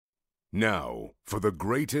Now, for the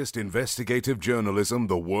greatest investigative journalism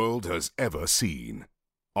the world has ever seen.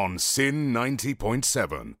 On Sin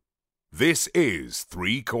 90.7, this is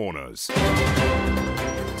Three Corners.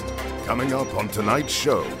 Coming up on tonight's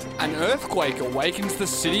show. An earthquake awakens the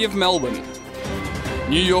city of Melbourne.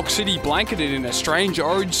 New York City blanketed in a strange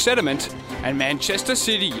orange sediment, and Manchester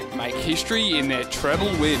City make history in their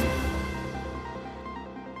treble win.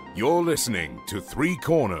 You're listening to Three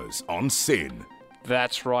Corners on Sin.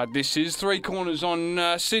 That's right, this is Three Corners on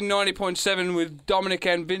Sin 90.7 with Dominic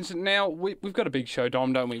and Vincent. Now, we've got a big show,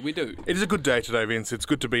 Dom, don't we? We do. It is a good day today, Vince. It's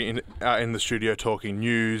good to be in the studio talking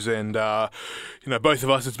news and, both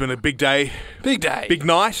of us, it's been a big day. Big day. Big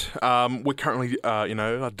night. We're currently,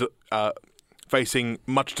 facing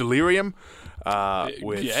much delirium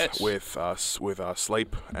with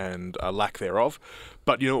sleep and lack thereof.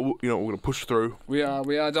 But we're going to push through. We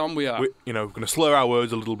are, Dom. We are. We're going to slur our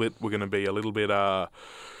words a little bit. We're going to be a little bit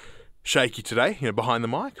shaky today, behind the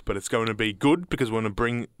mic. But it's going to be good because we're going to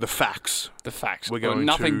bring the facts. The facts. We're going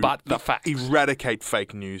nothing to but the facts. Eradicate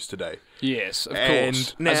fake news today. Yes, of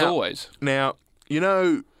course. Now, as always. Now, you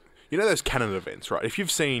know those canon events, right? If you've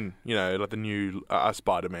seen, like the new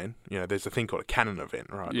Spider-Man, there's a thing called a canon event,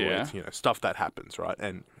 right? Yeah. Where it's, stuff that happens, right?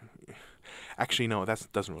 And actually, no, that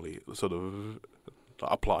doesn't really sort of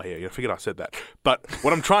apply here. I figured I said that. But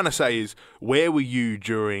what I'm trying to say is, where were you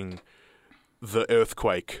during the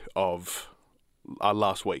earthquake of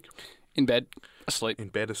last week? In bed, asleep. In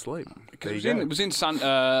bed, asleep. There It was in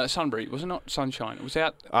Sunbury. Was it not Sunshine? It was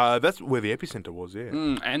out. That's where the epicenter was.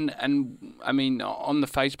 Yeah. And I mean, on the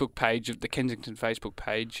Facebook page of the Kensington Facebook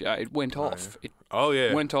page, it went off. It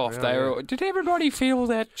went off. Did everybody feel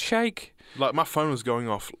that shake? Like, my phone was going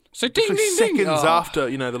off. So ding, ding, ding. Seconds after,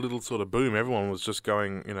 the little sort of boom, everyone was just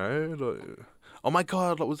going, oh my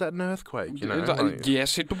God, was that an earthquake?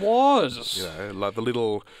 Yes, it was. Like the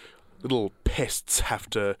little pests have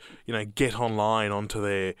to, get online onto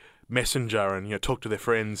their messenger and, talk to their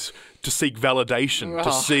friends to seek validation,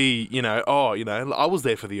 to see, I was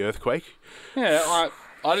there for the earthquake. Yeah,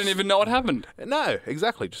 I didn't even know what happened. No,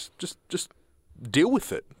 exactly. Just deal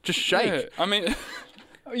with it. Just shake. Yeah, I mean,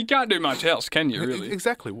 you can't do much else, can you, really?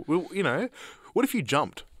 Exactly. Well, what if you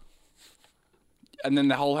jumped? And then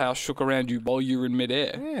the whole house shook around you while you were in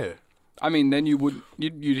midair. Yeah. I mean, then you'd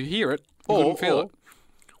hear it. You wouldn't feel it.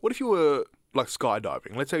 What if you were like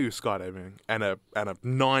skydiving? Let's say you were skydiving and a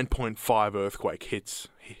 9.5 earthquake hits.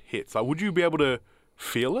 Like, would you be able to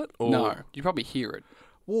feel it? Or? No, you probably hear it.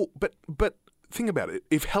 Well, but think about it.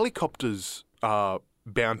 If helicopters are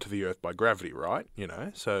bound to the earth by gravity, right?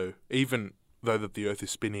 So even though that the earth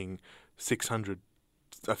is spinning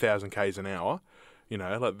 1,000 k's an hour,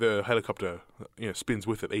 like the helicopter, spins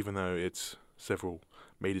with it, even though it's several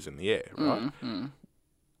meters in the air, right? Mm-hmm.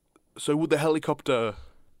 So would the helicopter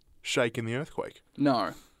shake in the earthquake?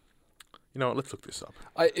 No. You know what? Let's look this up.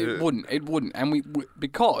 It wouldn't. And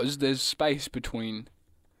because there's space between...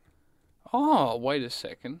 Oh, wait a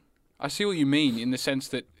second. I see what you mean in the sense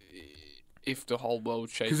that if the whole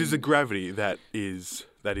world shakes... Because there's a gravity that is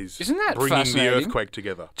Isn't that bringing fascinating? the earthquake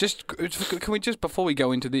together. Can we just, before we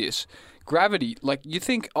go into this, gravity, like you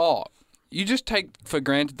think, you just take for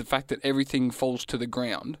granted the fact that everything falls to the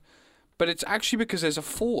ground, but it's actually because there's a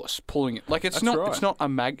force pulling it. Like it's That's not, right. it's not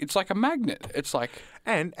it's like a magnet. It's like...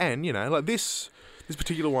 And like this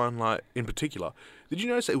particular one, like in particular, did you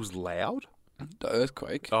notice it was loud? The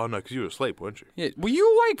earthquake. Oh no, because you were asleep, weren't you? Yeah. Were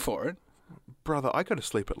you awake for it? Brother, I go to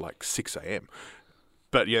sleep at like 6 a.m.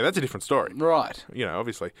 But yeah, that's a different story. Right.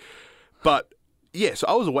 Obviously. But yeah, so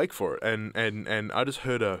I was awake for it, and I just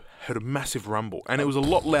heard a massive rumble, and it was a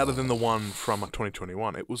lot louder than the one from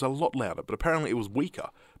 2021. It was a lot louder, but apparently it was weaker.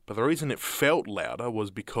 But the reason it felt louder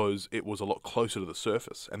was because it was a lot closer to the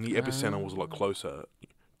surface, and the epicenter was a lot closer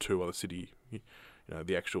to the city,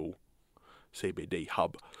 the actual CBD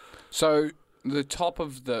hub. So the top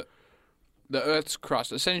of the Earth's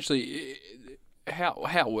crust, essentially, how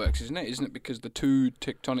it works, isn't it? Isn't it because the two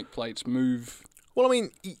tectonic plates move? Well, I mean,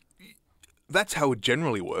 that's how it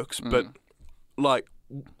generally works, but like,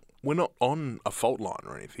 we're not on a fault line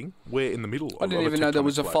or anything. We're in the middle. I didn't even know there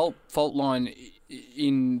was a fault line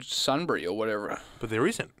in Sunbury or whatever. But there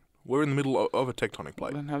isn't. We're in the middle of a tectonic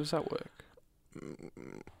plate. Then how does that work?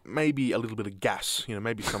 Maybe a little bit of gas.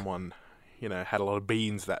 Maybe someone, had a lot of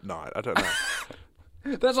beans that night. I don't know.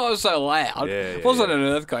 That's why it was so loud. Yeah, it wasn't an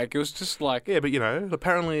earthquake. It was just like... Yeah, but,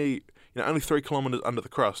 apparently, only 3 kilometres under the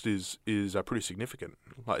crust is pretty significant.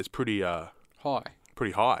 Like, it's pretty... high.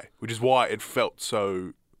 Pretty high, which is why it felt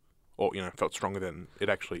so... Or, felt stronger than it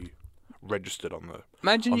actually registered on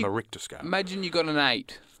the Richter scale. Imagine you got an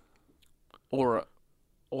 8 or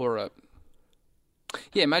a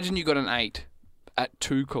Yeah, imagine you got an 8 at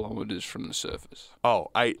 2 kilometres from the surface. Oh,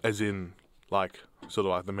 8 as in, like, sort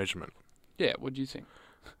of like the measurement. Yeah, what do you think?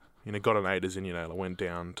 You know, got an 8 as in, I went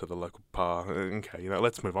down to the local park. Okay,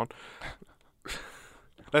 let's move on.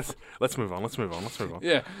 let's move on.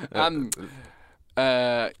 Yeah.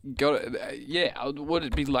 Would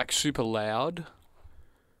it be like super loud?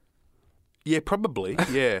 Yeah, probably.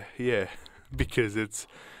 Yeah. Because it's,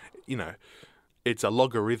 it's a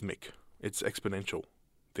logarithmic. It's exponential,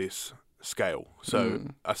 this scale. So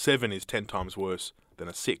a 7 is 10 times worse than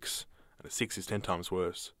a 6, and a 6 is 10 times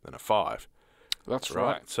worse than a 5. That's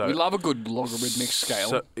right. So we love a good logarithmic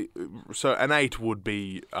scale. So an 8 would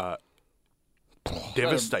be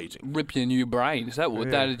devastating. Rip your new brains. That would.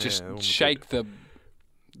 Yeah, That'd just that would be shake the.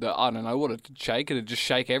 I don't know what it'd shake. It'd just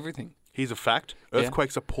shake everything. Here's a fact.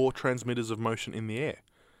 Earthquakes are poor transmitters of motion in the air.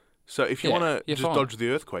 So if you Yeah, want to you're just fine. dodge the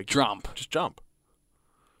earthquake, Jump. Just jump.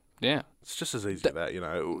 Yeah. It's just as easy as that,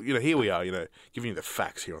 Here we are, giving you the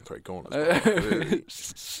facts here on Three Corners.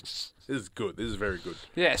 This is good. This is very good.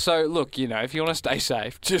 Yeah, so look, if you want to stay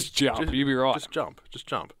safe, just jump. You'll be right. Just jump. Just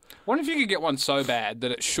jump. What if you could get one so bad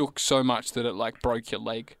that it shook so much that it broke your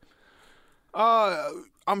leg?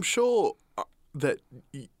 I'm sure that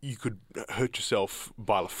you could hurt yourself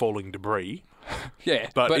by falling debris. Yeah,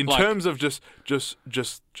 But in terms of just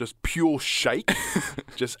pure shake,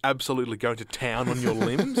 just absolutely going to town on your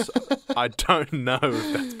limbs, I don't know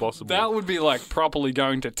if that's possible. that would be properly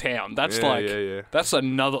going to town. That's Yeah. that's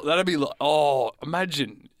another. That'd be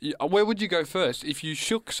imagine. Where would you go first if you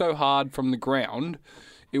shook so hard from the ground?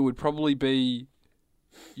 It would probably be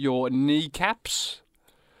your kneecaps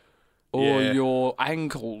or Yeah. your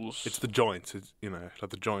ankles. It's the joints. It's,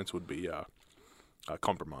 the joints would be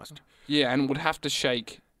compromised. Yeah, and would have to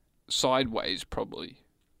shake sideways probably.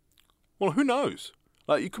 Well, who knows?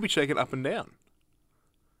 You could be shaking up and down.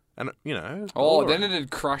 And, Oh, all then around.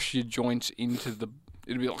 it'd crush your joints into the.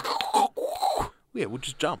 It'd be like. Yeah, we'll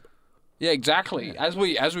just jump. Yeah, exactly. As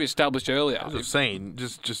we established earlier. As I've saying,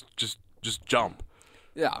 just jump.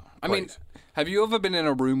 Yeah, I mean, Please. have you ever been in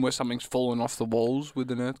a room where something's fallen off the walls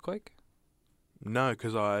with an earthquake? No,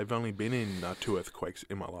 because I've only been in 2 earthquakes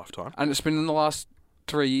in my lifetime. And it's been in the last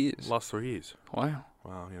 3 years. Last 3 years. Wow.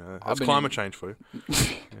 Wow, I've that's been climate change for you.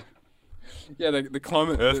 Yeah, the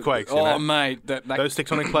climate Earthquakes, Oh, mate, that Those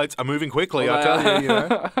tectonic plates are moving quickly, I tell you,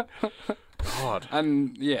 God.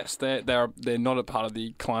 And yes, they're not a part of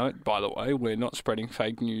the climate. By the way, we're not spreading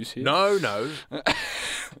fake news here. No.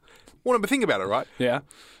 Well, but think about it, right? Yeah.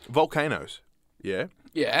 Volcanoes, yeah?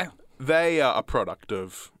 Yeah. They are a product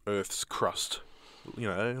of Earth's crust.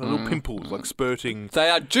 Little pimples, spurting They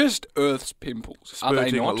are just Earth's pimples. Are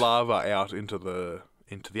they not? lava out into the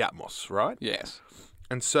atmos, right? Yes.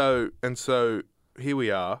 And so here we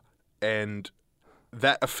are, and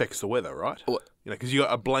that affects the weather, right? Well- Because you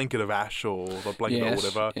got a blanket of ash or a blanket or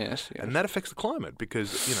whatever, Yes. and that affects the climate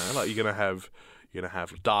because you're gonna have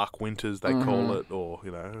dark winters, they call it, or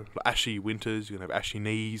ashy winters. You're gonna have ashy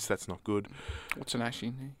knees. That's not good. What's an ashy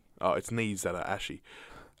knee? Oh, it's knees that are ashy.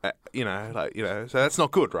 So that's not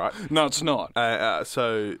good, right? No, it's not.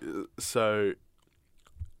 So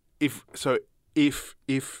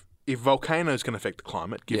if volcanoes can affect the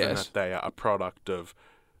climate, given Yes. that they are a product of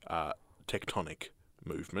tectonic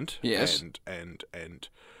movement, Yes. and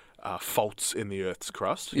faults in the Earth's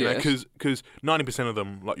crust, Yes. because 90% of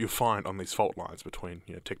them you'll find on these fault lines between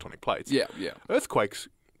tectonic plates. Yeah. Earthquakes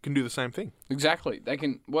can do the same thing, Exactly. They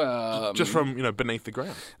can. Well, just from beneath the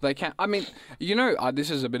ground. They can. I mean, this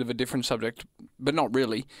is a bit of a different subject, but not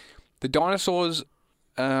really. The dinosaurs.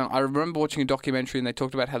 I remember watching a documentary, and they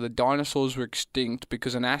talked about how the dinosaurs were extinct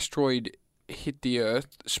because an asteroid hit the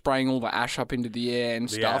Earth, spraying all the ash up into the air and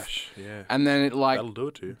The stuff. ash, yeah, And then it that'll do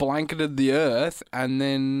it to you. blanketed the Earth, and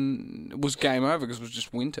then it was game over because it was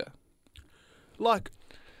just winter.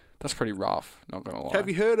 That's pretty rough. Not gonna lie. Have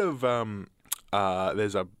you heard of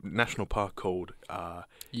there's a national park called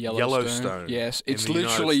Yellowstone Yes, in it's the United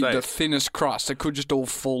literally the States. thinnest crust. It could just all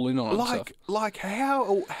fall in on itself.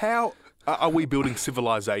 How are we building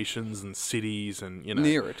civilizations and cities and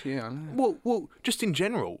Near it, yeah. I know. well just in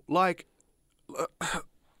general,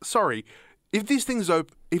 sorry, if this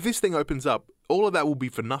thing opens up, all of that will be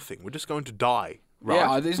for nothing. We're just going to die, right?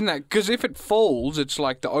 Yeah, isn't that? Because if it falls, it's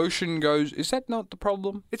like the ocean goes. Is that not the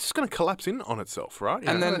problem? It's just going to collapse in on itself, right?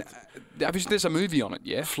 And then there's a movie on it,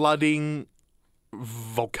 yeah. flooding,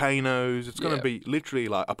 volcanoes. It's going to Yeah. be literally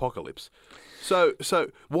like apocalypse. So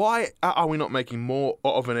why are we not making more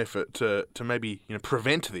of an effort to maybe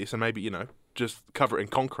prevent this and maybe just cover it in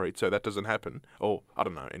concrete so that doesn't happen. Or I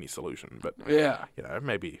don't know any solution, but Yeah.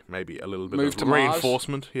 maybe a little bit Move of to Mars?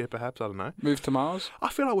 reinforcement here, perhaps. I don't know. Move to Mars. I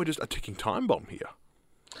feel like we're just a ticking time bomb here.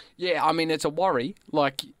 Yeah, I mean, it's a worry.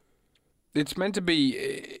 Like, it's meant to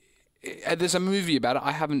be. There's a movie about it.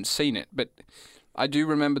 I haven't seen it, but I do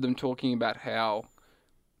remember them talking about how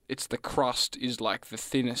it's the crust is like the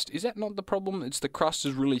thinnest. Is that not the problem? It's the crust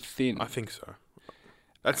is really thin. I think so.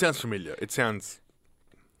 That sounds familiar. It sounds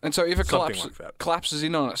And so if it something like that. collapses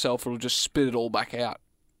in on itself, it'll just spit it all back out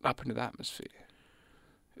up into the atmosphere.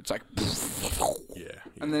 It's like, Yeah.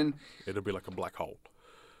 and then, It'll be like a black hole.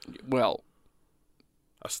 well,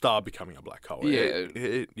 A star becoming a black hole.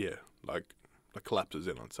 Yeah. Yeah. Like collapses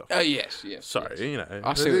in on itself. oh yes, yes. Sorry, yes. you know.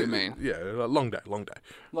 I see what you mean. Yeah, long day.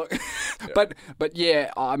 Like, but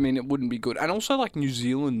yeah, I mean, it wouldn't be good. And also, like New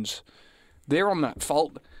Zealand's, they're on that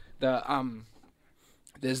fault.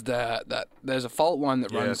 There's a fault line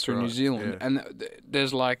that Yeah, runs that's through New right, Zealand, yeah. and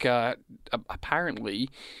there's like apparently,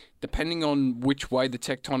 depending on which way the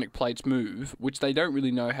tectonic plates move, which they don't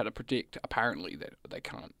really know how to predict. Apparently, they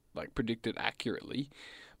can't like predict it accurately,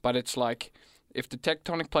 but it's like if the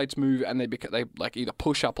tectonic plates move and they like either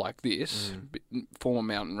push up like this, form a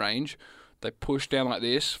mountain range, they push down like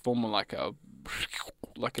this, form like a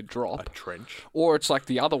drop, A trench. or it's like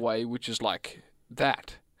the other way, which is like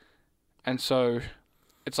that, and so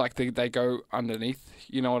it's like they go underneath.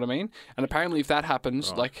 You know what I mean? And apparently, if that happens,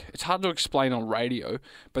 Right. like it's hard to explain on radio,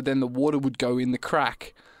 but then the water would go in the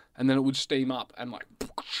crack, and then it would steam up, and like,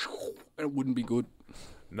 and it wouldn't be good.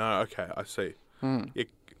 No, okay, I see.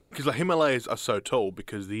 Because the Himalayas are so tall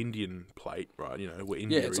because the Indian plate, right? You know where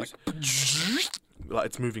India Yeah, it's is. like. Like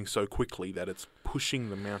it's moving so quickly that it's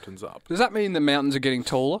pushing the mountains up. Does that mean the mountains are getting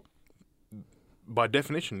taller? By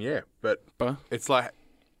definition, yeah. But But it's like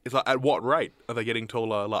at what rate are they getting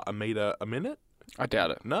taller? Like a meter a minute? I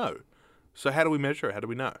doubt it. No. So how do we measure it? How do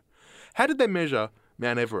we know? How did they measure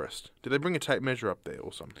Mount Everest? Did they bring a tape measure up there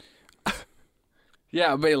or something? Yeah,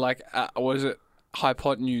 it'd be like, what is it?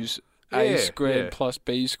 Hypotenuse A Yeah, squared yeah. plus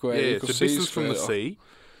B squared Yeah, so equals C distance from the squared. sea.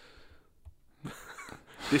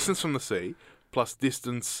 Distance from the sea plus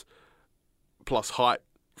distance plus height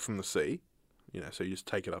from the sea. You know, so you just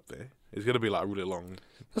take it up there. It's going to be like really long.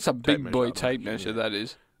 That's a big measure, boy I'd tape imagine, measure, yeah. that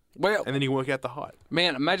is. Well, And then you work out the height.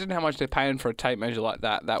 man, imagine how much they're paying for a tape measure like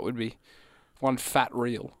that. That would be one fat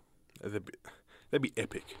reel. That'd be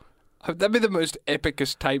epic. That'd be the most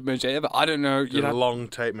epicest tape measure ever. I don't know. Just a know, long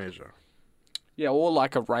tape measure. yeah, or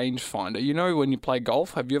like a rangefinder. You know, when you play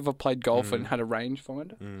golf, have you ever played golf and had a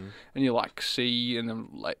rangefinder? And you like see, and then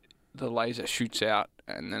the laser shoots out,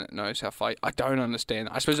 and then it knows how far. I don't understand.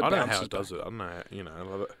 I suppose it I don't know bounces how it back. does it. I don't know. You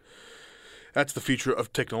know, that's the future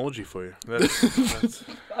of technology for you. That's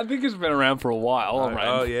I think it's been around for a while. oh, right?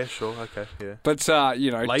 oh yeah, sure, okay, yeah. But you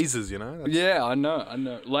know, Lasers, you know. That's, yeah, I know.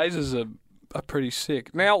 Lasers are pretty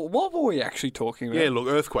sick. Now, what were we actually talking about? Yeah, look,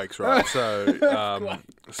 earthquakes, right?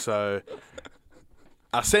 So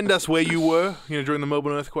send us where you were, you know, during the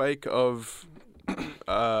Melbourne earthquake of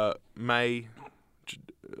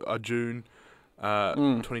June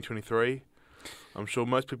 2023. I'm sure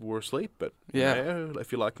most people were asleep, but Yeah.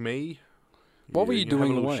 if you're like me, What were you have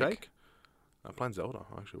doing a little awake? shake. Playing Zelda,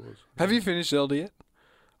 I actually was. Have you finished Zelda yet?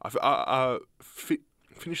 I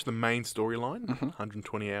finished the main storyline,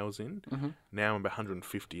 120 hours in. Now I'm about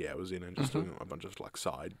 150 hours in and just doing a bunch of like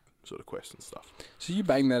side sort of quests and stuff. So you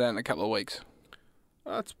banged that out in a couple of weeks.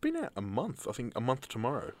 It's been out a month. I think a month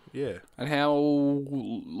tomorrow. Yeah. And how,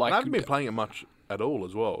 And I like, haven't been playing it much at all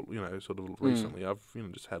as well, you know, sort of recently. I've,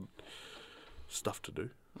 just had stuff to do.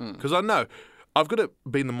 Because I know I've got to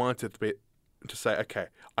be in the mindset to say, okay,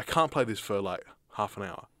 I can't play this for like half an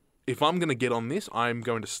hour. If I'm going to get on this, I'm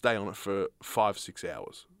going to stay on it for 5-6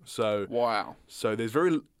 hours. So wow. So there's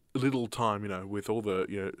very little time, you know, with all the,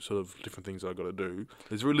 you know, sort of different things I've got to do.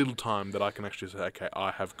 There's very little time that I can actually say, okay,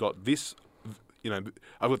 I have got this, you know,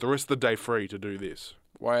 I've got the rest of the day free to do this.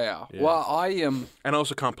 Wow. Yeah. Well, And I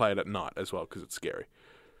also can't play it at night as well because it's scary.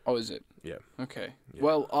 Oh, is it? Yeah. Okay. Yeah.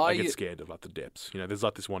 Well, I get scared of like the depths. You know, there's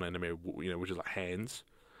like this one enemy, you know, which is like hands.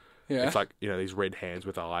 Yeah. It's like, you know, these red hands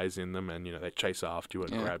with eyes in them, and you know they chase after you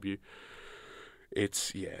and Yeah. grab you.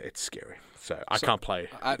 It's scary. So I can't play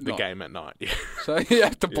at the night. game at night. Yeah, So you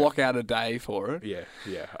have to block out a day for it.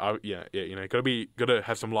 yeah. You know, got to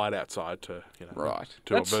have some light outside to, you know, Right.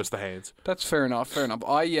 to reverse the hands. That's fair enough. Fair enough.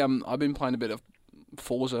 I've been playing a bit of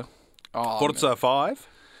Forza. Oh, Forza 5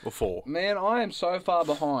 or 4? Man, I am so far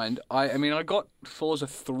behind. I mean, I got Forza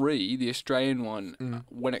 3, the Australian one,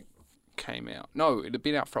 when it came out. No, it had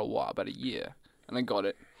been out for a while, about a year, and I got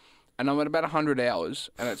it. And I'm at about 100 hours,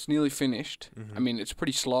 and it's nearly finished. I mean, it's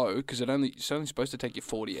pretty slow because it's only supposed to take you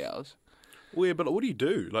 40 hours. Well, yeah, but what do you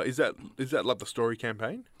do? Like, is that like the story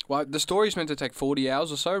campaign? Well, the story's meant to take 40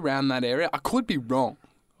 hours or so around that area. I could be wrong.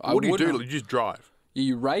 What do you do? Like, you just drive.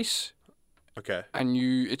 You race, Okay. and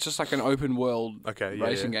it's just like an open world Okay. Yeah,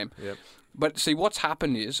 racing yeah. game. Yep. But see, what's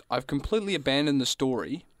happened is I've completely abandoned the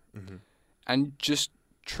story and just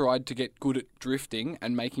tried to get good at drifting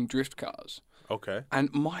and making drift cars. Okay.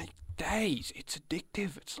 And my days, it's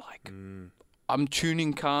addictive. It's like I'm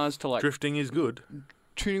tuning cars to like Drifting is good.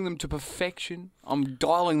 tuning them to perfection. I'm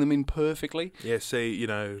dialing them in perfectly. Yeah. See,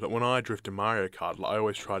 like when I drift in Mario Kart, like, I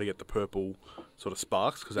always try to get the purple sort of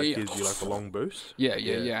sparks because that Yeah. gives you like the long boost. Yeah.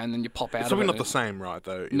 And then you pop out It's of probably it. not the same, right?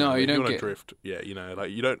 Though. No, you if don't wanna get- drift. Yeah.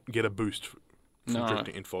 Like you don't get a boost from No.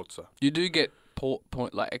 drifting in Forza. You do get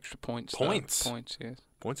like extra points. though. Points? Points, yes.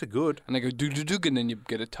 Points are good. And they go do, and then you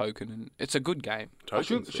get a token, and it's a good game. I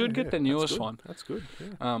should Tokens, yeah, get yeah, the that's newest good. one. That's good.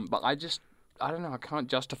 Yeah. But I don't know. I can't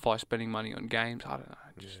justify spending money on games. I don't know.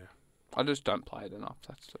 I just don't play it enough.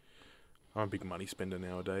 I'm a big money spender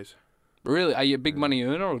nowadays. Really. Are you a big money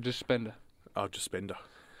earner or just spender? I'm just spender.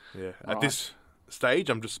 Yeah. Right. At this stage,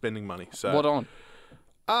 I'm just spending money. So. What on?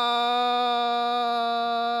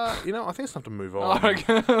 I think it's time to move on. Oh,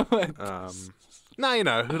 okay. No,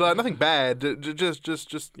 like nothing bad.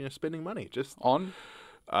 Just spending money. Just On?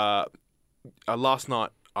 last night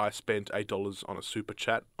I spent $8 on a super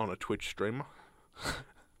chat on a Twitch streamer.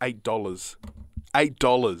 $8.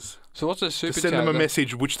 So what's a super To send them a chat?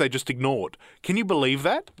 message which they just ignored. Can you believe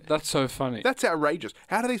that? That's so funny. That's outrageous.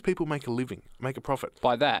 How do these people make a living, make a profit?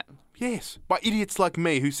 By that, Yes, by idiots like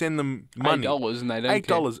me who send them money. $8 and they don't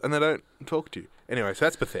 $8 and they don't talk to you. Anyway, so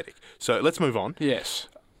that's pathetic. So let's move on. care. Yes.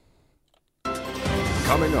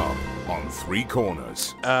 Coming up on Three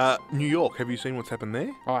Corners. New York, have you seen what's happened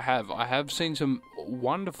there? I have seen some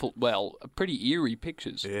wonderful, pretty eerie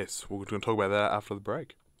pictures. Yes, we're going to talk about that after the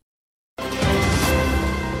break.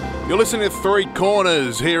 You're listening to Three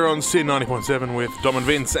Corners here on Sin 90.7 with Dom and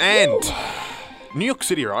Vince and New York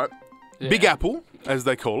City, right? Yeah. Big Apple, as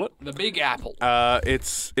they call it. The Big Apple.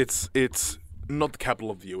 It's not the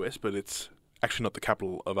capital of the US, but it's actually not the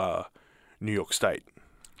capital of New York State.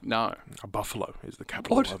 No. Buffalo is the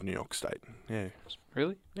capital What? of New York State. Yeah,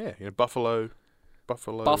 Really? yeah. Buffalo.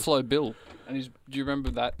 Buffalo Bill. And do you remember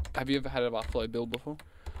that? Have you ever had a Buffalo Bill before?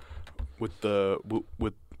 with the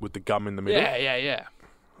with the gum in the middle. Yeah.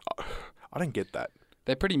 I don't get that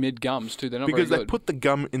They're pretty mid gums too. They're not because very they good. put the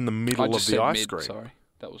gum in the I middle of just the said ice mid, cream. Sorry,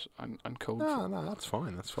 that was uncalled. No, that's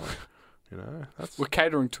fine. That's fine. That's We're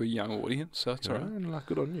catering to a young audience, so it's you all know, right. like,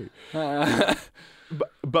 good on you. Uh,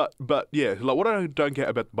 But yeah, like what I don't get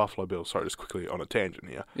about the Buffalo Bill. Sorry, just quickly on a tangent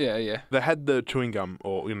here. yeah. They had the chewing gum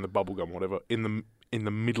or the bubble gum, whatever, in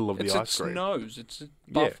the middle of It's the ice its cream. nose. It's a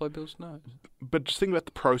Yeah. Buffalo Bill's nose. But just think about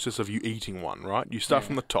the process of you eating one, right? You start Yeah.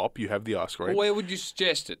 from the top, you have the ice cream Well, where would you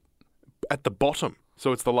suggest it? at the bottom,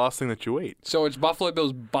 so it's the last thing that you eat. So it's Buffalo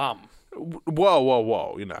Bill's bum. Whoa!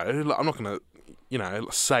 I'm not gonna,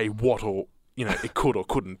 say what or it could or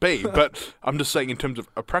couldn't be, but I'm just saying in terms of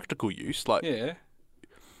a practical use, like Yeah.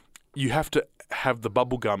 you have to have the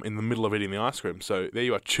bubble gum in the middle of eating the ice cream. So there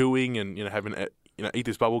you are chewing and having eat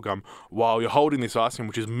this bubble gum while you're holding this ice cream,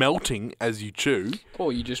 which is melting as you chew.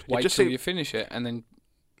 Or you just wait just till seem- you finish it and then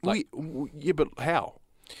Yeah, but how?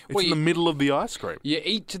 It's Well, in the you- middle of the ice cream. you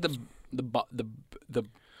eat to the thing.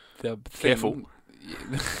 Careful.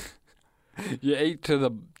 You eat to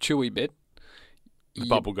the chewy bit. The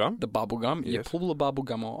bubble gum. The bubble gum. You Yes. pull the bubble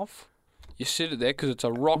gum off. You sit it there because it's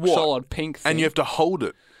a rock What? solid pink thing. And you have to hold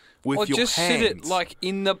it with or your just hands. sit it like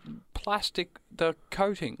in the plastic, the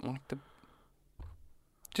coating, like the.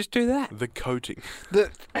 Just do that. the coating,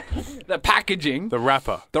 The packaging, the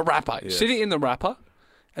wrapper. the wrapper. Yes. Sit it in the wrapper,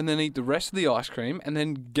 and then eat the rest of the ice cream, and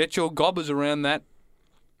then get your gobbers around that.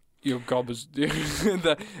 Your gobbers.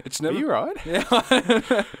 It's Are never. you right?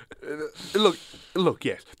 Yeah. Look.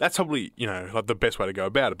 Yes, that's probably like the best way to go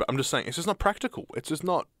about it. But I'm just saying, it's just not practical. It's just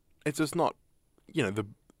not. The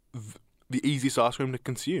easiest ice cream to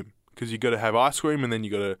consume because you got to have ice cream and then you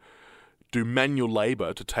got to do manual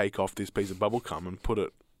labour to take off this piece of bubble gum and put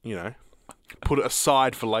it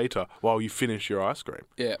aside for later while you finish your ice cream.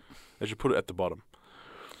 Yeah. They should put it at the bottom.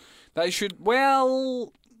 They should.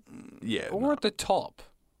 Well, Yeah. or at the top.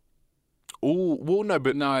 Oh, well, no,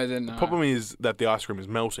 but No, then no. the problem is that the ice cream is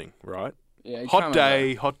melting, right? Yeah, you Hot can't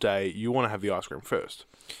day, you want to have the ice cream first.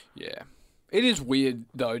 Yeah. It is weird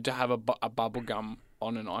though to have a bubble gum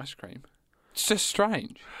on an ice cream. It's just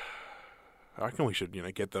strange. I reckon we should,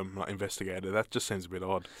 get them investigated. That just seems a bit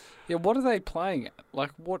odd. Yeah, what are they playing at?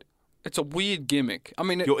 Like what? It's a weird gimmick. I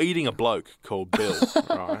mean, You're eating a bloke called Bill,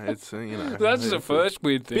 right? It's that's the it's first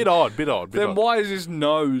weird thing. Bit odd. Then why is his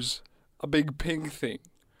nose a big pink thing?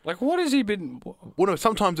 Like, what has he been? Well, no,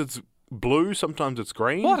 sometimes it's blue, sometimes it's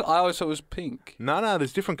green. What? I always thought it was pink. No,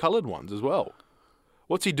 there's different coloured ones as well.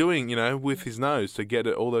 What's he doing, with his nose to get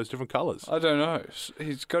all those different colours? I don't know.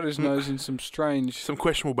 He's got his nose in some strange. Some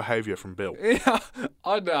questionable behaviour from Bill. Yeah,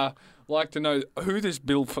 I'd like to know who this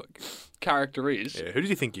Bill character is. Yeah, who does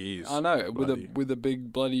he think he is? I know, Bloody- with a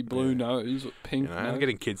big bloody blue nose, pink nose. And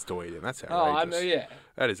getting kids to eat him. That's outrageous. Oh, I know. Yeah,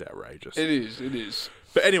 That is outrageous. it is.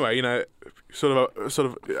 But anyway, sort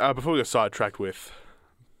of before we get sidetracked with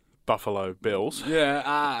Buffalo Bills.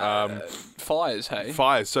 Yeah. Fires. Hey.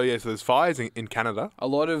 Fires. So there's fires in Canada. A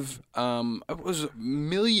lot of it was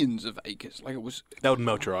millions of acres. Like it was. That would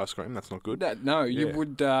melt your ice cream. That's not good. You Yeah.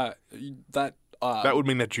 would That would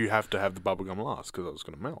mean that you have to have the bubblegum last because it's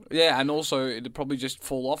going to melt. Yeah, and also it'd probably just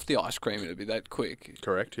fall off the ice cream. It'd be that quick.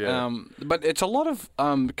 Correct. Yeah. But it's a lot of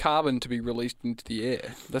carbon to be released into the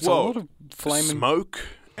air. That's a Well, lot of flaming smoke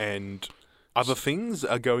and other things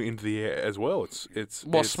are going into the air as well. It's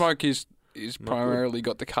smoke is not primarily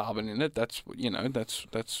got the carbon in it. That's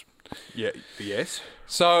that's. Yeah. Yes.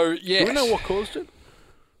 So yeah. Do we know what caused it?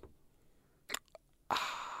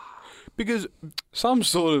 Because Some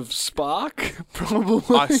sort of spark,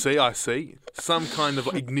 probably. I see. Some kind of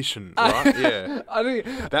ignition, right? Yeah. I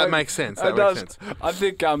think That makes sense. It That does. makes sense. I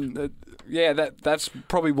think that's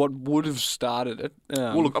probably what would have started it.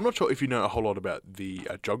 Well, look, I'm not sure if you know a whole lot about the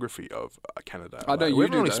geography of Canada. I know you we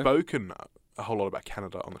haven't do, really though. spoken a whole lot about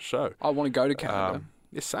Canada on the show. I want to go to Canada.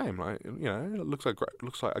 Yeah, same. Like it looks like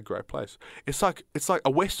a great place. It's like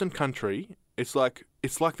a Western country. It's like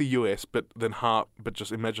the US, but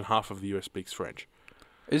just imagine half of the US speaks French.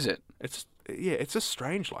 Is it? It's just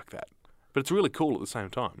strange like that, but it's really cool at the same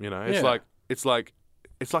time. Yeah. It's like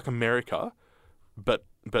America, but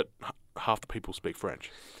half the people speak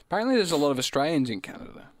French. Apparently, there's a lot of Australians in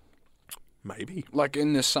Canada. Maybe. Like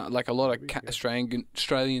in the sun, like a lot of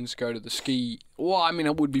Australians go to the ski. Well, I mean,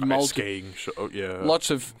 it would be Skiing, yeah. Lots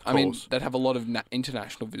of, I mean, course. that have a lot of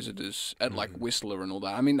international visitors at like Whistler and all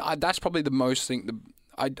that. I mean, that's probably the most thing.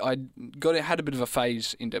 I had a bit of a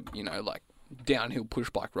phase into like downhill push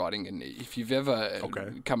bike riding, and if you've ever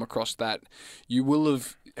come across that, you will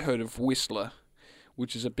have heard of Whistler,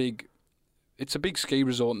 which is it's a big ski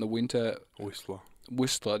resort in the winter.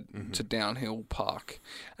 Whistler, it's a downhill park,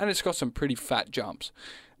 and it's got some pretty fat jumps.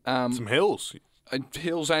 Some hills.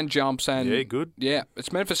 Hills and jumps and Yeah, good. Yeah,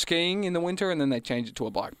 it's meant for skiing in the winter, and then they change it to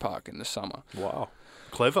a bike park in the summer. Wow.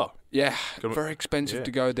 Clever. Yeah, very expensive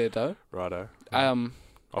to go there though. Righto. I'll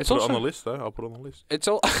I'll put it on the list, though. I'll put it on the list. It's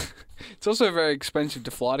also very expensive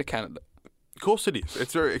to fly to Canada. Of course it is.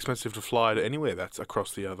 It's very expensive to fly to anywhere that's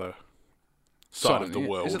across the other side of the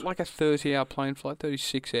world. Is it like a 30-hour plane flight,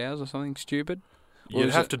 36 hours or something stupid? Or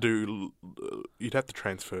You'd have to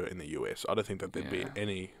transfer in the US. I don't think that there'd be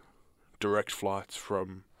any direct flights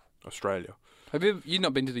from Australia. Have you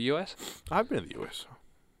not been to the US? I have been to the US.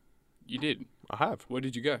 You did. I have. Where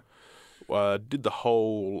did you go? Did the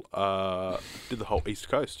whole East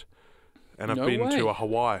Coast, and I've No been way. to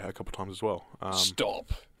Hawaii a couple of times as well.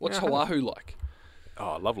 Stop. What's yeah, Oahu like?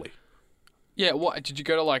 Oh, lovely. Yeah. What did you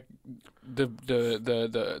go to? Like the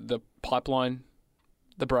pipeline,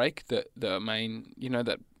 the break, the main.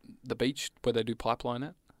 That the beach where they do pipeline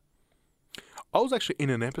at. I was actually in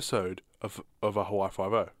an episode of a Hawaii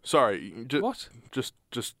Five-0. Sorry, What? Just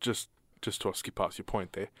to skip past your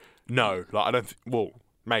point there. No, like I don't. Well,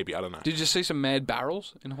 maybe I don't know. Did you see some mad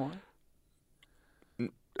barrels in Hawaii?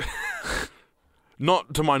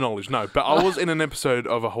 Not to my knowledge, no. But I was in an episode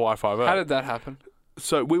of a Hawaii Five-0. How did that happen?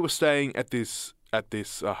 So we were staying at this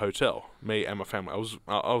hotel, me and my family. I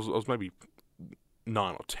was maybe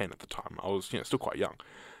 9 or 10 at the time. I was still quite young,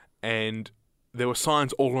 and there were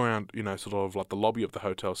signs all around, sort of like the lobby of the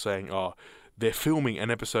hotel saying, "Oh, they're filming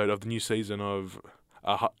an episode of the new season of,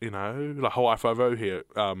 like Hawaii Five-0 here.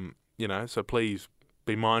 So please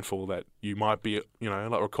be mindful that you might be,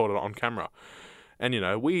 like recorded on camera." And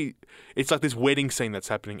it's like this wedding scene that's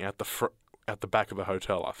happening at the back of the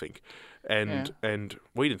hotel, I think, and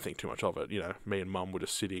we didn't think too much of it. Me and Mum were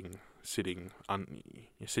just sitting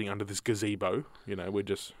under this gazebo. We're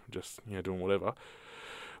just doing whatever.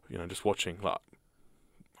 Just watching. Like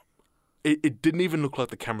it didn't even look like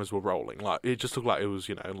the cameras were rolling. Like it just looked like it was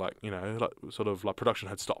sort of like production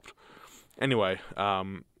had stopped. Anyway,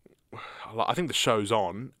 I think the show's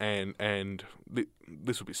on, and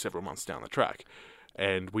this will be several months down the track.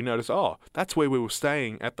 And we noticed, that's where we were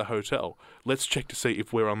staying at the hotel. Let's check to see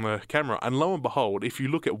if we're on the camera. And lo and behold, if you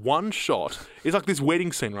look at one shot, it's like this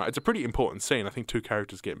wedding scene, right? It's a pretty important scene. I think two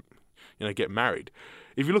characters get married.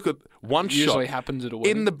 If you look at one shot, Usually happens at a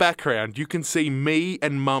wedding. in the background, you can see me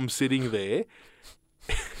and Mum sitting there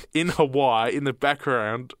in Hawaii in the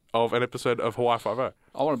background of an episode of Hawaii Five-0.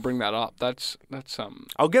 I want to bring that up. That's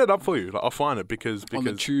I'll get it up for you. Like, I'll find it because on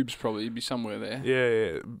the tubes probably. It'd be somewhere there.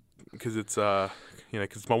 yeah, because it's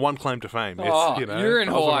because it's my one claim to fame. Oh, It's, you're in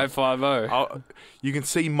Hawaii 5-0. You can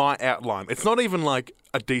see my outline. It's not even like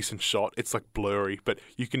a decent shot. It's like blurry, but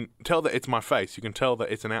you can tell that it's my face. You can tell that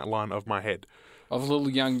it's an outline of my head. Of little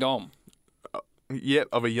young Dom. Yeah,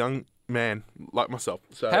 of a young man like myself.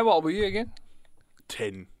 So How old were you again?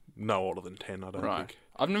 10, no older than 10, I don't think.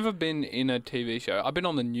 I've never been in a TV show. I've been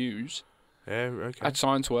on the news. Yeah, okay. At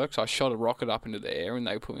Science Works, I shot a rocket up into the air and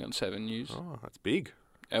they put me on 7 News. Oh, that's big.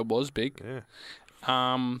 It was big. Yeah.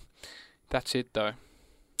 That's it though.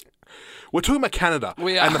 We're talking about Canada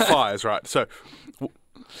We are. and the fires, right? So,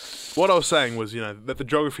 what I was saying was, that the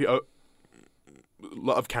geography of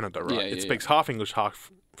Canada, right? Yeah, it yeah, speaks half English,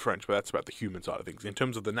 half French, but that's about the human side of things. In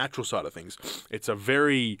terms of the natural side of things, it's a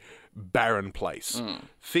very barren place.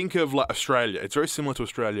 Think of like Australia. It's very similar to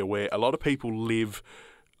Australia, where a lot of people live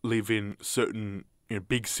in certain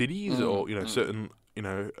big cities or certain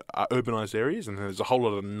urbanized areas, and there's a whole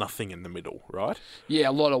lot of nothing in the middle, right? Yeah,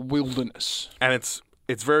 a lot of wilderness. And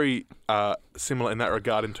it's very similar in that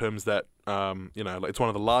regard in terms that it's one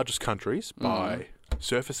of the largest countries by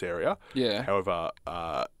surface area. Yeah. However,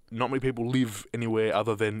 not many people live anywhere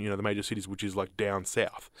other than the major cities, which is like down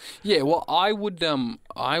south. Yeah, well, I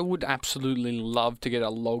would absolutely love to get a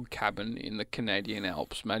log cabin in the Canadian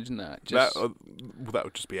Alps. Imagine that. That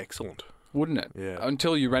would just be excellent. Wouldn't it? Yeah.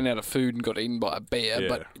 Until you ran out of food and got eaten by a bear, Yeah.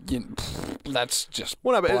 but that's just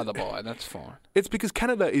Well, no, but by the by. That's fine. It's because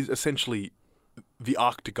Canada is essentially the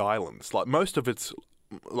Arctic islands. Like most of its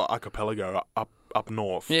like archipelago up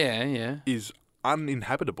north Yeah, yeah. is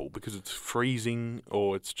uninhabitable because it's freezing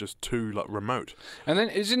or it's just too like remote. And then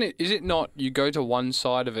is it not? You go to one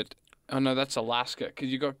side of it. Oh no, that's Alaska because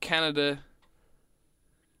you got Canada.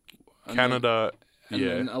 and Canada,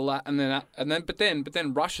 then, but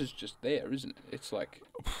then Russia's just there, isn't it? It's like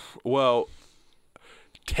well,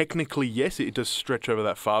 technically yes, it does stretch over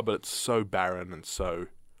that far, but it's so barren and so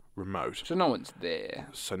remote. so no one's there.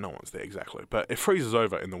 So no one's there exactly, but it freezes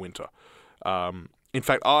over in the winter. In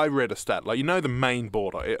fact, I read a stat, like the main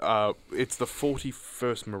border. It's the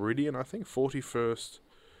 41st meridian, I think. 41st.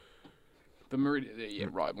 The meridian, yeah,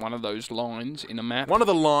 right. One of those lines in a map. One of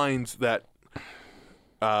the lines that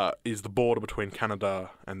is the border between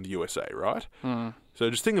Canada and the USA, right? So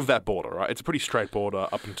just think of that border, right? It's a pretty straight border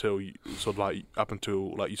up until you sort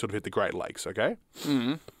of hit the Great Lakes, okay?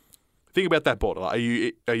 Mm. Think about that border. Like,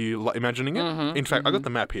 are you like, imagining it? In fact, I got the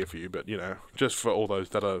map here for you, but just for all those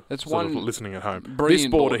that are That's sort of one listening at home. This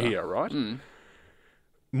brilliant border border. here, right? Mm.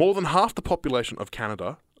 More than half the population of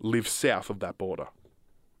Canada lives south of that border.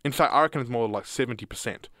 In fact, I reckon it's more like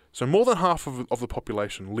 70%. So more than half of the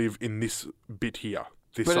population live in this bit here.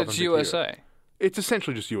 This But southern it's bit USA. Here. It's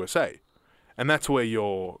essentially just USA, and that's where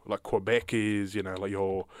your like Quebec is. Like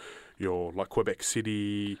your like Quebec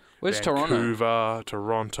City. Where's Vancouver,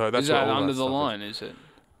 Toronto. That's Is that where all under that the stuff line? Is it?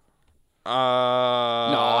 No,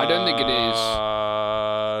 I don't think it is.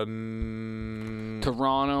 is.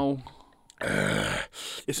 Toronto.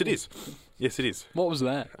 Yes, it is. Yes, it is. What was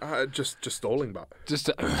that? Just stalling, but Just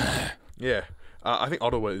yeah. I think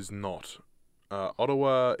Ottawa is not.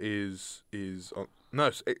 Ottawa is on,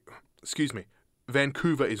 no. Excuse me.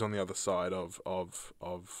 Vancouver is on the other side of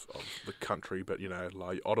the country, but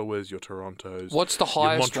like Ottawa's, your Toronto's. What's the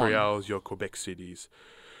highest your Montreal's, your Quebec cities.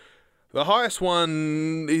 The highest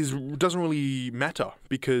one doesn't really matter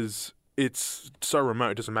because it's so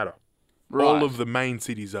remote. It doesn't matter. Right. All of the main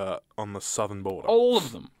cities are on the southern border. all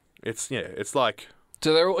of them. It's like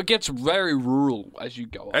So it gets very rural as you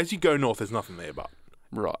go up. as you go north, there's nothing there, but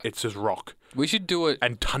Right. it's just rock We should do it.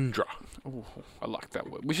 and tundra. Ooh, I like that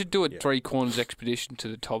word. We should do a Three Corners expedition to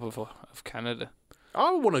the top of Canada.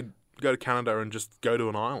 I want to go to Canada and just go to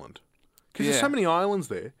an island because there's Yeah. so many islands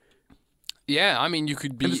there, Yeah, I mean, you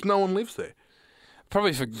could and be just no one lives there.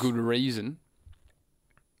 probably for good reason.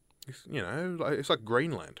 It's, it's like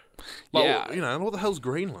Greenland. Like, Yeah. what the hell's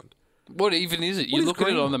Greenland? What even is it? What You is look at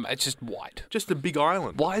it on Greenland? the. It's just white. Just a big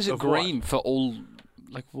island. Why is it of green white. for all?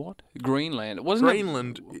 Like what? Greenland. Wasn't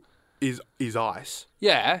Greenland is ice, it?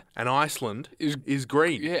 Yeah. and Iceland Is- is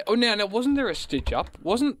green. Yeah. Oh, now wasn't there a stitch up?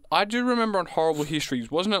 I do remember on Horrible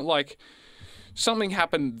Histories? Wasn't it like something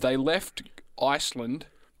happened? They left Iceland.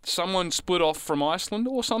 Someone split off from Iceland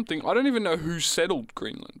or something. I don't even know who settled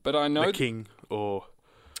Greenland, but I know. The king or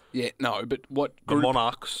Yeah. No, but what the group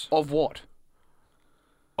monarchs of what?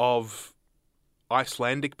 of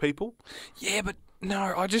Icelandic people. Yeah, but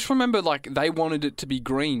no. I just remember like they wanted it to be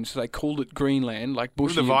green, so they called it Greenland, like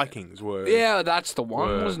bushy. The Vikings were. Yeah, that's the one,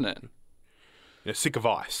 Were- wasn't it? sick of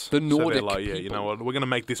ice. The So they're Nordic like, yeah, you people. know what? We're going to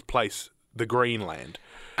make this place the Greenland.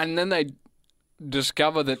 And then they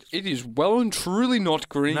discover that it is well and truly not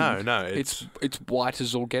green. No, it's white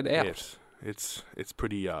as all get out. yes, it's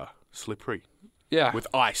pretty slippery Yeah, with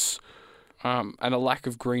ice. and a lack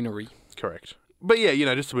of greenery. Correct. But yeah,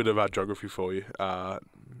 just a bit of geography for you.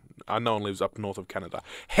 No one lives up north of Canada.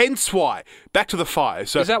 Hence why, back to the fires.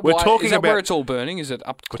 So Is that we're why? talking Is that about where it's all burning? Is it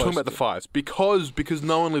up? we're talking about the fires because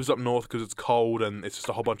no one lives up north because it's cold and it's just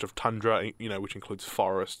a whole bunch of tundra, which includes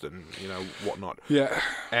forest and whatnot. Yeah.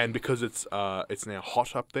 And because it's now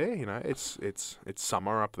hot up there, it's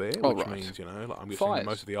summer up there, Oh, which right. means I'm guessing Fires.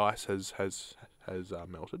 most of the ice has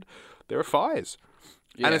melted. There are fires,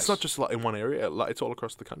 and it's Yes. not just like in one area; it's all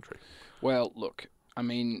across the country. Well, look. I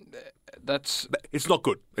mean, that's It's not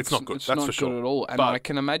good. It's not good. It's That's not for sure. good at all. And But- I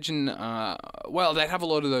can imagine. Well, they'd have a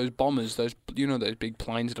lot of those bombers. Those those big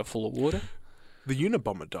planes that are full of water. The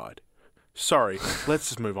Unabomber died. Sorry, let's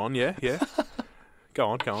just move on. Yeah. Go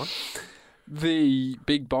on. The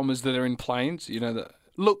big bombers that are in planes. That.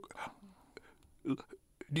 Look, do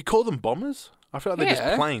you call them bombers? I feel like they're Yeah.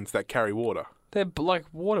 just planes that carry water. They're like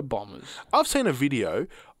water bombers. I've seen a video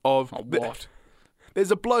of Oh, what?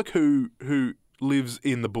 there's a bloke who lives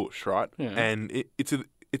in the bush, right? Yeah. And it's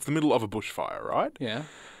the middle of a bushfire, right? Yeah.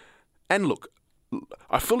 And look,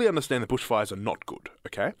 I fully understand that bushfires are not good,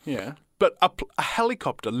 okay? Yeah. But a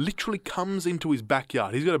helicopter literally comes into his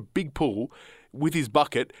backyard. He's got a big pool with his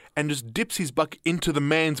bucket and just dips his bucket into the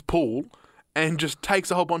man's pool and just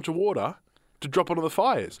takes a whole bunch of water to drop onto the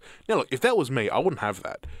fires. Now, look, if that was me, I wouldn't have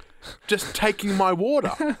that. Just taking my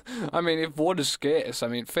water. I mean, if water's scarce, I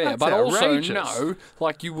mean, fair. That's but outrageous. also, no,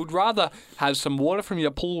 like you would rather have some water from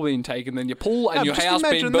your pool being taken than your pool and Now, your just house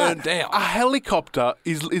being imagine burned that. down. A helicopter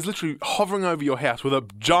is literally hovering over your house with a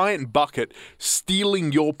giant bucket,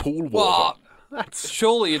 stealing your pool water. That's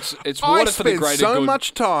Surely it's I water for the spent greater so good.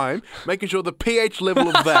 much time making sure the pH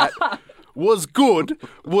level of that was good,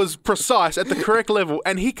 was precise at the correct level,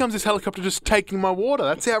 and here comes this helicopter just taking my water.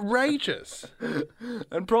 That's outrageous.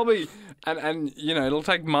 And probably, and it'll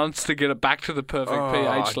take months to get it back to the perfect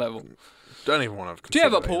pH level. Don't even want to. Do you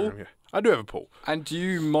have a consider that, pool? yeah. I do have a pool. And do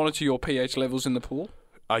you monitor your pH levels in the pool?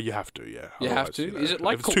 You have to, yeah. You have Otherwise, to? Is it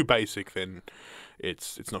like if it's too basic, then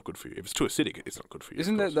it's not good for you. If it's too acidic, it's not good for you.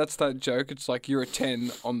 Isn't that's that joke? It's like you're a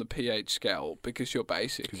 10 on the pH scale because you're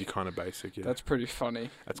basic. Because you're kind of basic, yeah. That's pretty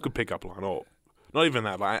funny. That's a good pickup line, or not even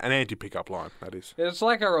that, like an anti-pickup line. That is. It's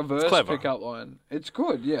like a reverse clever. pickup line. It's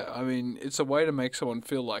good, yeah. I mean, it's a way to make someone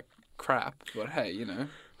feel like crap, but hey,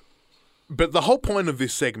 But the whole point of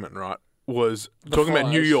this segment, right, was talking about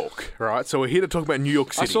New fires. York, right? So we're here to talk about New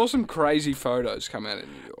York City. I saw some crazy photos come out of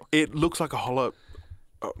New York. It looks like a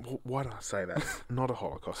why did I say that? Not a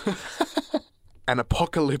Holocaust. An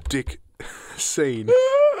apocalyptic scene.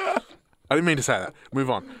 I didn't mean to say that. Move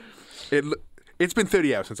on. It's been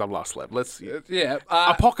 30 hours since I've last slept. Yeah.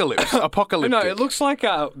 Apocalypse. Apocalyptic. No, it looks like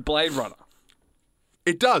a Blade Runner.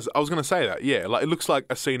 It does. I was going to say that. Yeah, like it looks like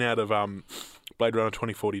a scene out of Blade Runner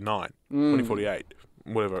 2049, 2048,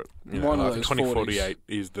 whatever. One of I think those 2048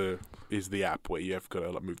 is the app where you have got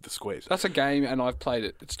to move the squares. That's a game, and I've played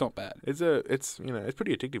it. It's not bad. It's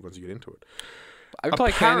pretty addictive once you get into it. I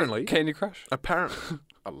played Apparently- Candy Crush. Apparently,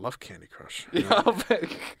 I love Candy Crush. Yeah, I'll bet.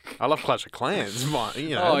 I love Clash of Clans.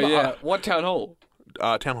 Oh yeah. What town hall?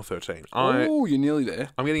 Town Hall 13. Oh, you're nearly there.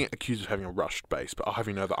 I'm getting accused of having a rushed base, but I'll have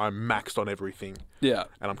you know that I'm maxed on everything, Yeah.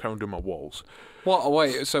 and I'm currently doing my walls. What?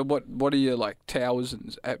 Wait. So what are your like towers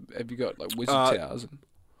and have you got like wizard towers? And...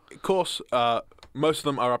 Of course, most of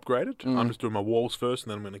them are upgraded. Mm. I'm just doing my walls first,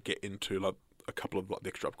 and then I'm going to get into like a couple of like the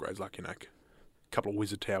extra upgrades, like a couple of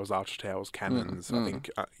wizard towers, archer towers, cannons. I think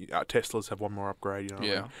Teslas have one more upgrade. What I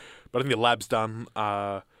mean? But I think the lab's done.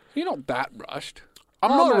 You're not that rushed.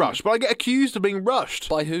 I'm Oh, not man. rushed, but I get accused of being rushed,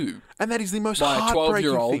 By who? and that is the most By a heartbreaking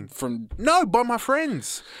 12-year-old thing. from. No, by my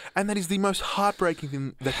friends, and that is the most heartbreaking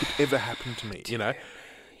thing that could ever happen to me.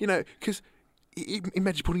 Because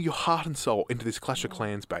imagine putting your heart and soul into this Clash of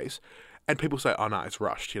Clans base, and people say, "Oh no, it's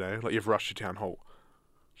rushed." Like you've rushed your town hall.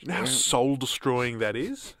 You know how soul destroying that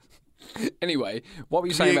is. Anyway, what were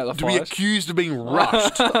you saying about the To be fires? accused of being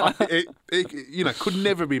rushed, it could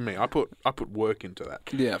never be me. I put work into that.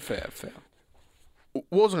 Yeah, fair. What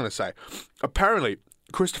was I going to say? Apparently,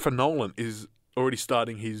 Christopher Nolan is already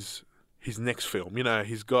starting his next film.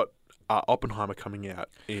 He's got Oppenheimer coming out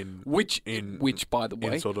in Which, by the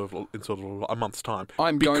way, in sort of a month's time.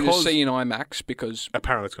 I'm going to Because see in IMAX because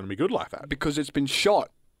apparently it's going to be good like that. it's been shot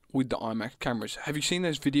with the IMAX cameras. Have you seen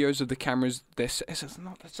those videos of the cameras?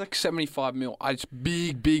 It's like 75 mil. It's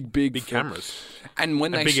big Big cameras. And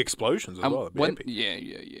when And they big explosions as well. That'd be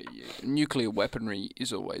epic. Nuclear weaponry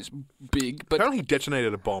is always big, but Apparently he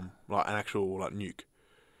detonated a bomb, like an actual like nuke.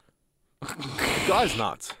 The guy's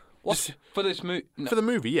nuts. what for this movie? No, For the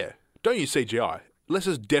movie, yeah. Don't use CGI. Let's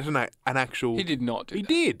just detonate an actual... he did not do He that.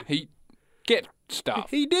 did. He get stuff.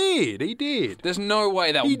 He did. There's no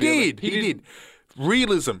way that He would be did. He did.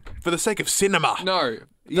 Realism for the sake of cinema. No,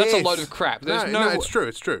 that's a Yes. load of crap. There's no, no. it's true.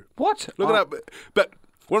 It's true. What? Look it up. But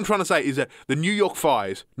what I'm trying to say is that the New York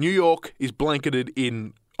fires, New York is blanketed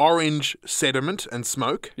in orange sediment and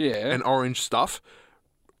smoke, Yeah. and orange stuff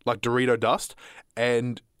like Dorito dust,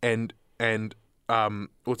 and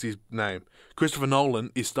what's his name? Christopher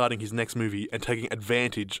Nolan is starting his next movie and taking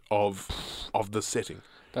advantage of the setting.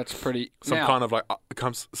 That's pretty. Some now, kind of like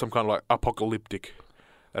apocalyptic.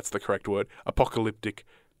 That's the correct word. Apocalyptic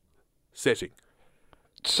setting.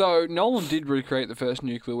 So Nolan did recreate the first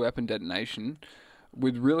nuclear weapon detonation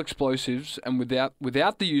with real explosives and without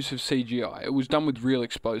the use of CGI. It was done with real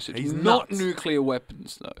explosives. He's not nuts. nuclear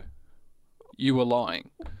weapons, though. You were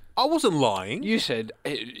lying. I wasn't lying. You said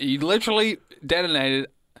he literally detonated,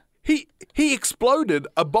 He exploded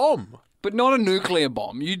a bomb. but not a nuclear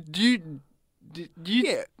bomb. You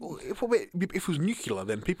Yeah, well, if it was nuclear,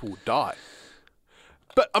 then people would die.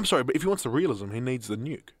 But I'm sorry, but if he wants the realism, he needs the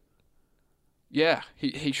nuke. Yeah,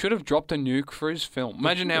 he should have dropped a nuke for his film.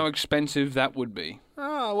 Imagine how expensive that would be.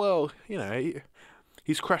 Ah, well,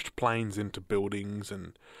 he's crashed planes into buildings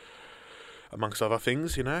and amongst other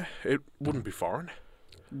things. It wouldn't be foreign.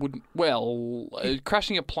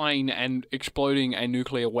 Crashing a plane and exploding a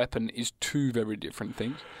nuclear weapon is two very different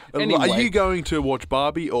things. Are you going to watch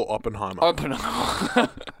Barbie or Oppenheimer? Oppenheimer.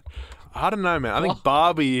 I don't know, man. I think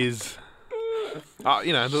Barbie is. I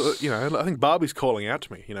think Barbie's calling out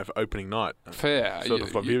to me, for opening night. Fair. Sort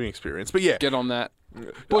of my viewing experience. But yeah, Get on that.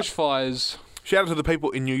 Bushfires. shout out to the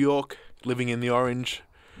people in New York living in the orange.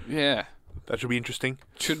 Yeah. That should be interesting.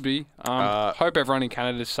 Should be. Hope everyone in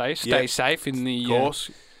Canada is safe. Stay yeah, safe in the. Of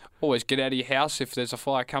course. Always get out of your house if there's a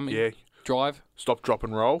fire coming. Yeah. Drive. Stop, drop,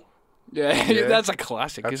 and roll. Yeah, Yeah. that's a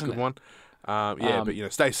classic, That's a isn't good it? one.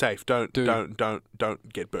 But stay safe. Don't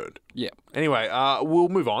get burned. Yeah. Anyway, we'll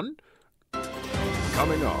move on.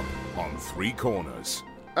 Coming up on Three Corners.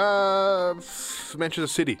 Manchester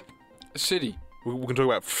City. City. We can talk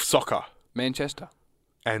about soccer Manchester.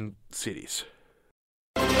 and cities.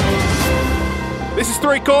 This is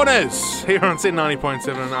Three Corners here on Sin 90.7,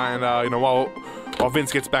 and while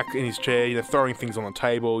Vince gets back in his chair, throwing things on the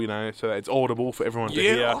table, so that it's audible for everyone to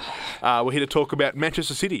hear. We're here to talk about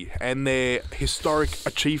Manchester City and their historic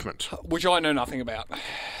achievement. Which I know nothing about.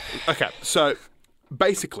 Okay, so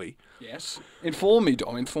basically, Yes. Inform me,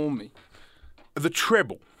 Dom. Inform me. the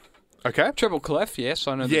treble. Okay. Treble clef. Yes,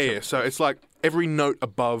 I know. The Yeah. treble. So it's like every note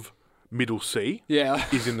above middle C Yeah.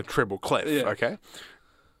 is in the treble clef. Yeah. Okay.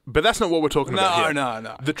 But that's not what we're talking about here.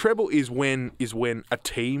 No. The treble is when a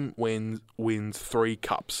team wins 3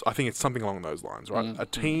 cups. I think it's something along those lines, right? A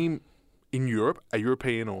team in Europe, a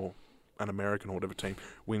European or an American or whatever team,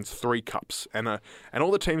 wins 3 cups, and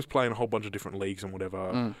all the teams play in a whole bunch of different leagues and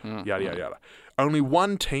whatever, yada yada yada. Only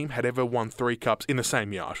one team had ever won 3 cups in the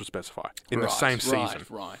same year. I should specify in the same season,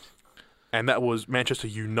 Right. and that was Manchester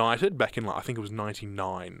United back in I think it was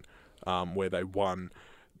 '99, where they won.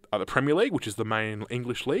 The Premier League, which is the main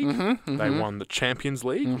English league, they won the Champions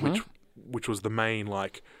League, which was the main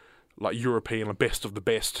like European best of the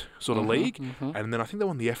best sort of league, and then I think they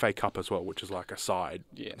won the FA Cup as well, which is like a side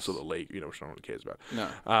sort of league, which no one really cares about.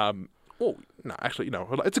 No. No, actually,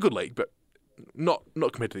 it's a good league, but not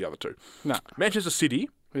compared to the other two. No. Manchester City,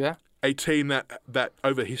 Yeah. a team that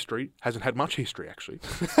over history hasn't had much history actually,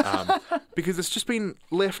 because it's just been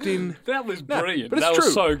left in. That was brilliant. but it's that true.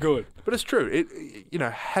 was so good. But it's true. It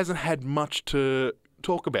hasn't had much to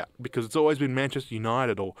talk about because it's always been Manchester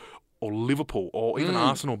United or Liverpool or even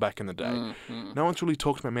Arsenal back in the day. No one's really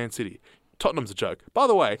talked about Man City. Tottenham's a joke. By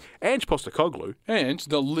the way, Ange Postecoglou And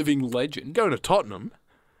the living legend. going to Tottenham,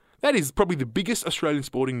 that is probably the biggest Australian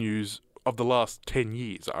sporting news of the last 10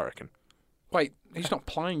 years, I reckon. Wait, he's not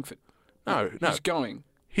playing for. No. He's going.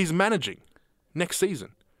 He's managing next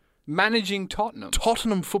season. Managing Tottenham.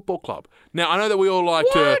 Tottenham Football Club. Now, I know that we all like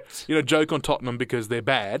to joke on Tottenham because they're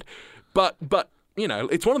bad, but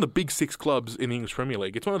it's one of the big 6 clubs in the English Premier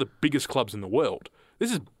League. It's one of the biggest clubs in the world.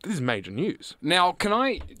 This is major news. Now, can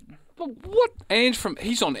I? What Ange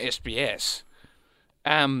he's on SBS.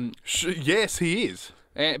 Yes, he is.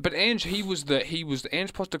 But Ange,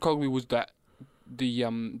 Ange Postecoglou was the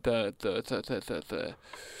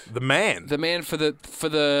The man. man for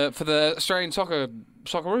the Australian soccer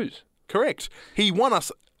Socceroos. Correct. He won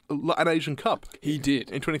us an Asian Cup He did.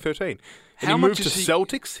 in 2013. And How he much moved to is he-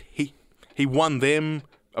 Celtics. He won them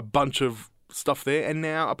a bunch of stuff there, and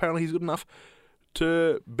now apparently he's good enough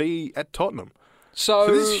to be at Tottenham. So,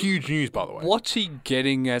 So this is huge news, by the way. what's he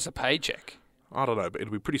getting as a paycheck? I don't know, but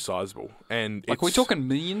it'll be pretty sizable. And Like, we're talking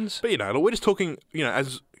millions? But we're just talking,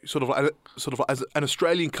 as sort of as an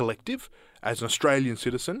Australian collective, as an Australian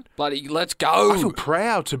citizen. Bloody, let's I feel go.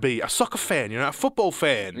 proud to be a soccer fan, a football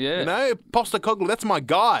fan. Yeah. Postecoglou, that's my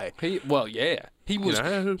guy. He was.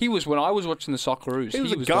 know. He was when I was watching the Socceroos. He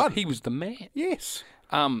was a gun. He was the man. Yes.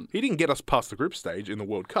 Um, He didn't get us past the group stage in the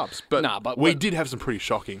World Cups, but, Nah, but- we did have some pretty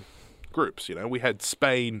shocking groups. We had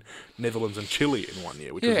Spain, Netherlands, and Chile in one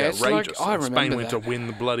year, which Yeah, was it's like- outrageous. I And Spain remember went that. to win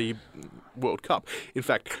the bloody World Cup. In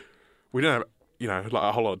fact, we don't have like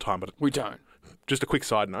a whole lot of time, but we don't. just a quick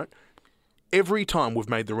side note. Every time we've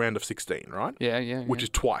made the round of 16, right? Yeah. Which is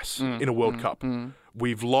twice in a World Cup.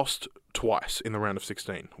 We've lost twice in the round of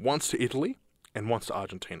 16. Once to Italy and once to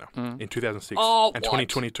Argentina in 2006 Oh, and what?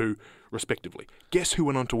 2022, respectively. Guess who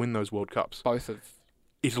went on to win those World Cups? Both of.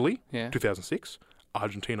 Italy, Yeah. 2006,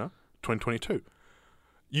 Argentina, 2022.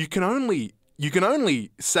 You can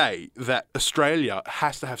only say that Australia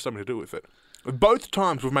has to have something to do with it. Both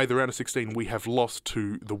times we've made the round of 16, we have lost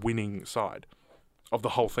to the winning side of the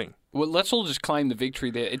whole thing. Well, let's all just claim the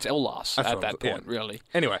victory there. It's Ellas That's at right, that yeah. point, really.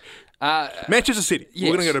 Anyway, Uh, Manchester City. yes.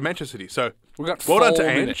 We're going to go to Manchester City. So we've got well 4 done to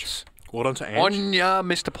Ange. minutes. Well done to Ange. On ya,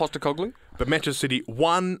 Mr. Postecoglou. But Manchester City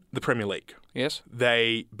won the Premier League. Yes.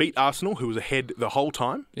 They beat Arsenal, who was ahead the whole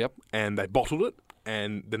time, Yep. and they bottled it,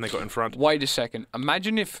 and then they got in front. Wait a second.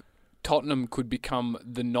 Imagine if Tottenham could become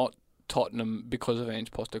the not Tottenham because of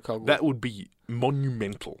Ange Postecoglou. That would be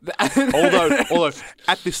monumental. although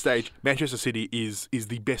at this stage, Manchester City is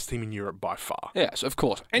the best team in Europe by far. Yes, of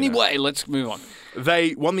course. Anyway, let's move on.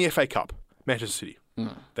 They won the FA Cup, Manchester City.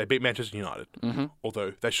 Mm. They beat Manchester United,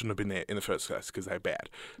 although they shouldn't have been there in the first place because they're bad.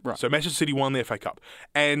 Right. So Manchester City won the FA Cup,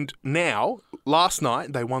 and now last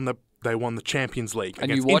night they won the Champions League And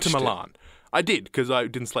you against watched Inter it? Milan. I did because I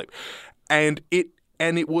didn't sleep, and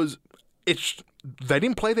they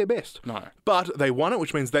didn't play their best. No. But they won it,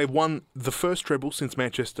 which means they've won the first treble since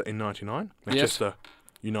Manchester in '99, Manchester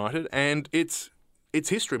United, and it's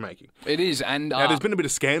history making. It is, and Now, there's been a bit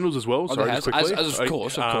of scandals as well. Sorry, there just has. quickly. Of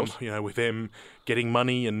course. With them getting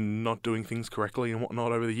money and not doing things correctly and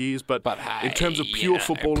whatnot over the years. But hey, in terms of pure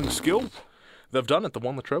footballing skill, they've done it. They've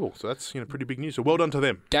won the treble. So that's pretty big news. So well done to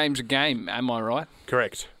them. game's a game, am I right?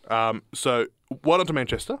 Correct. So well done to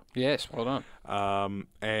Manchester. Yes, well done.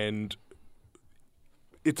 And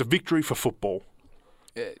it's a victory for football.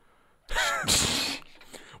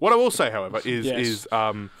 What I will say, however, is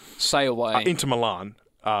Say away. Inter Milan,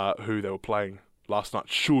 who they were playing last night,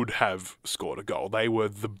 should have scored a goal. They were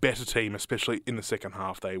the better team, especially in the second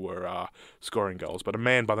half. They were scoring goals. But a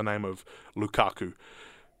man by the name of Lukaku,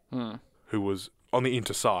 who was on the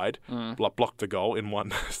Inter side, blocked the goal in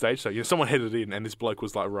one stage. So someone headed in, and this bloke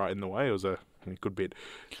was right in the way. It was a good bit.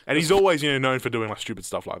 And he's always known for doing stupid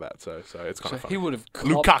stuff like that. So it's kind of funny. he would have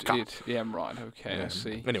Lukaku. copped it. Yeah, right. Okay, I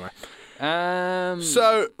see. Anyway,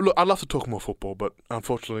 So look, I'd love to talk more football, but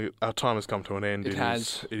unfortunately, our time has come to an end. It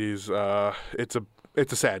has. It's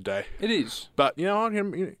a sad day. it is. But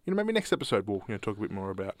maybe next episode we'll talk a bit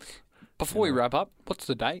more about. Before we wrap up, what's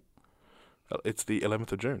the date? It's the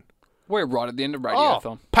 11th of June. We're right at the end of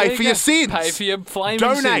Radiothon. pay There for you your go. sins. Pay for your flaming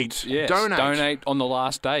Donate. sins. Yes, Donate. donate on the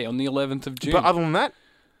last day, on the 11th of June. But other than that,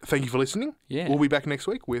 thank you for listening. Yeah. We'll be back next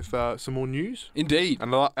week with some more news. Indeed.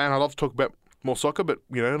 And I'd love to talk about more soccer, but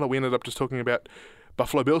we ended up just talking about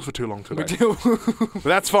Buffalo Bills for too long today. But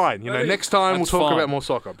that's fine. Next time we'll That's talk fine. about more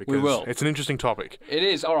soccer because We will. it's an interesting topic. It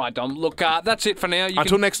is. All right, Dom. Look, that's it for now.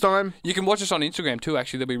 Until next time, You can watch us on Instagram too,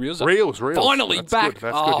 actually. There'll be reels up. Reels. Finally That's back. Good.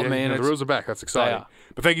 That's Oh, good. Yeah, man, the it's- reels are back. That's exciting. are.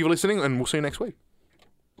 But thank you for listening, and we'll see you next week.